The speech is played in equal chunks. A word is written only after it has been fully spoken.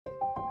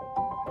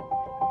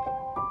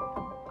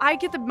I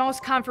get the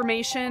most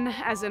confirmation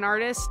as an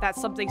artist that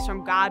something's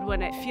from God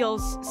when it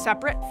feels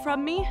separate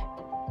from me.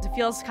 It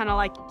feels kind of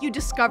like you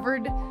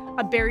discovered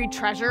a buried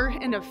treasure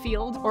in a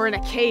field or in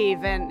a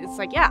cave, and it's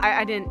like, yeah,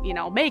 I didn't,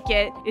 make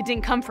it. It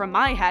didn't come from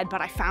my head,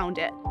 but I found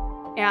it.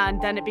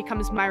 And then it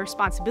becomes my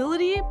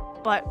responsibility,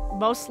 but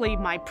mostly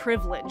my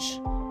privilege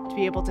to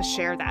be able to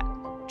share that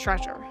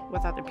treasure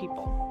with other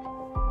people.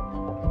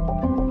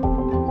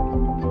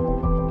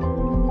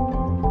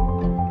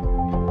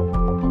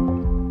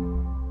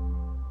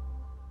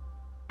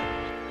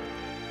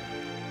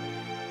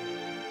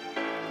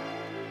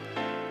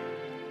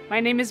 My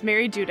name is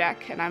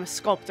Dudek, and I'm a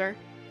sculptor.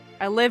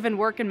 I live and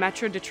work in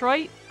Metro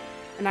Detroit,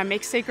 and I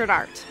make sacred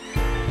art.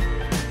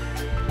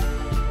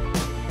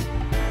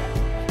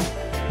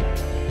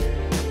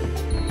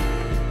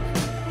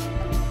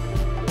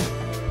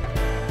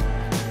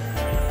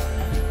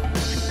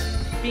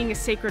 Being a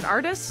sacred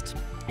artist,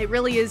 it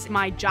really is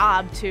my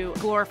job to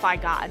glorify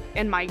God,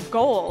 and my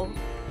goal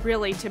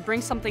really to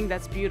bring something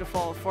that's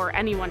beautiful for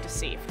anyone to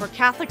see, for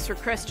Catholics, for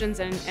Christians,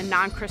 and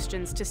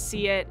non-Christians to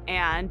see it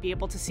and be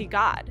able to see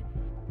God.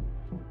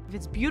 If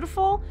it's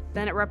beautiful,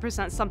 then it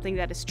represents something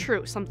that is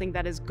true, something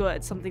that is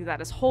good, something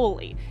that is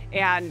holy,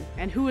 and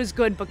who is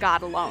good but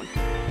God alone.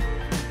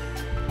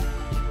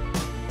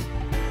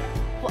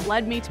 What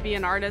led me to be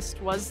an artist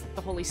was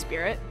the Holy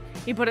Spirit.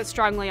 He put it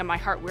strongly on my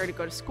heart where to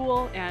go to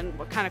school and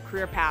what kind of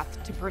career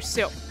path to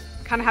pursue.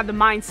 Kind of had the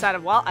mindset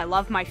of, well, I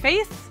love my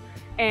faith,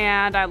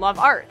 and I love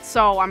art,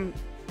 so I'm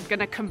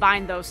gonna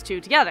combine those two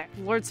together.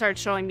 The Lord started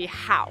showing me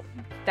how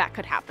that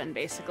could happen,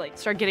 basically.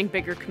 Started getting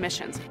bigger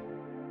commissions.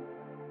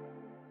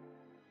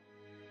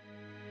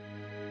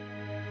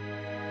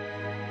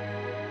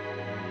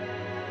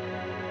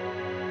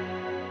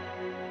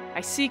 I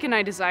seek and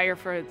I desire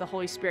for the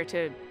Holy Spirit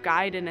to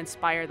guide and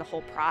inspire the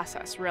whole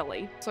process,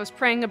 really. So I was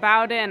praying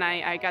about it, and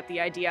I got the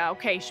idea,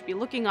 okay, you should be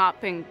looking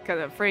up, and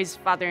the phrase,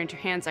 Father, into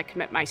your hands I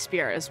commit my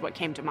spirit, is what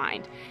came to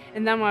mind.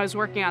 And then when I was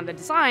working on the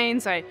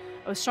designs, I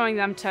was showing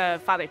them to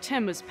Father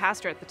Tim, who was a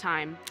pastor at the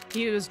time.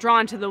 He was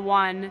drawn to the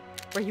one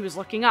where he was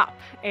looking up,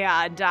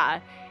 and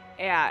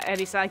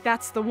he said, like,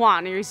 that's the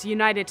one. He was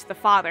united to the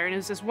Father, and it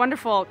was this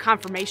wonderful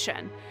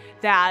confirmation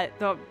that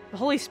the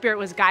Holy Spirit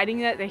was guiding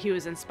it, that he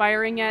was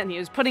inspiring it, and he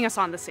was putting us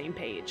on the same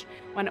page.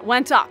 When it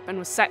went up and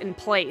was set in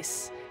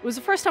place, it was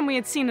the first time we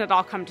had seen it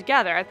all come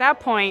together. At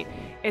that point,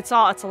 it's a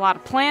lot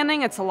of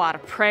planning, it's a lot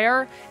of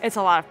prayer, it's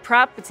a lot of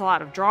prep, it's a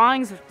lot of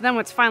drawings. Then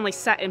when it's finally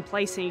set in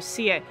place and you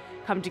see it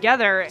come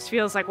together, it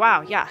feels like,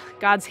 wow, yeah,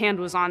 God's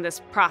hand was on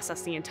this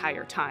process the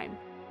entire time.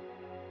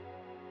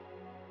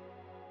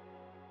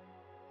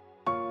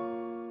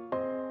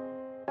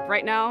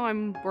 Right now,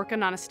 I'm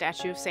working on a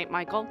statue of St.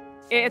 Michael.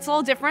 It's a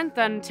little different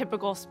than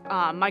typical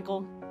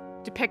Michael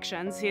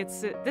depictions.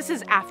 This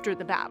is after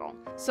the battle.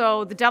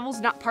 So the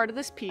devil's not part of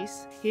this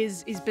piece.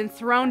 He's been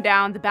thrown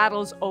down, the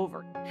battle is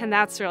over. And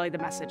that's really the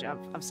message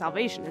of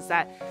salvation, is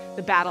that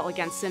the battle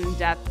against sin and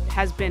death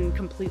has been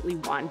completely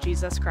won.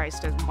 Jesus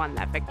Christ has won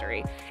that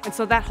victory. And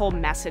so that whole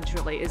message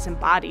really is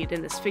embodied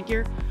in this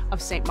figure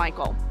of St.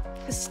 Michael.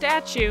 The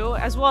statue,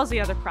 as well as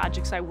the other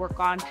projects I work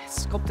on, is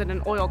sculpted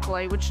in oil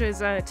clay, which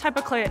is a type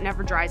of clay that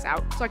never dries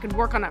out. So I can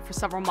work on it for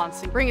several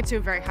months and bring it to a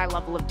very high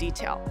level of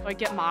detail. So I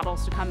get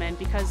models to come in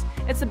because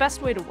it's the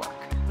best way to work.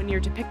 When you're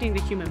depicting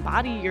the human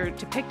body, you're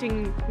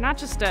depicting not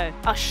just a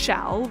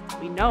shell.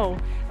 We know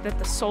that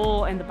the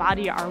soul and the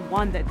body are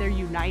one, that they're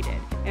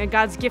united. And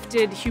God's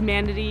gifted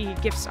humanity, he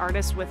gifts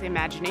artists with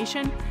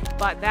imagination,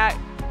 but that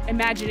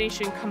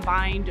imagination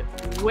combined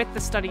with the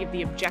study of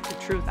the objective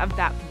truth of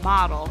that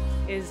model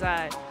is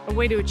a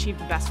way to achieve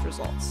the best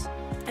results.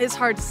 It's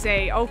hard to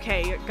say,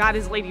 okay, God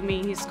is leading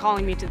me, he's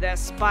calling me to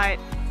this, but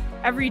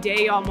every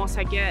day almost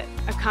I get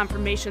a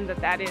confirmation that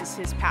that is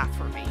his path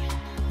for me.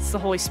 It's the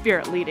Holy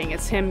Spirit leading,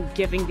 it's him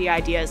giving the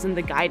ideas and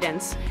the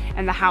guidance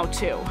and the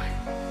how-to.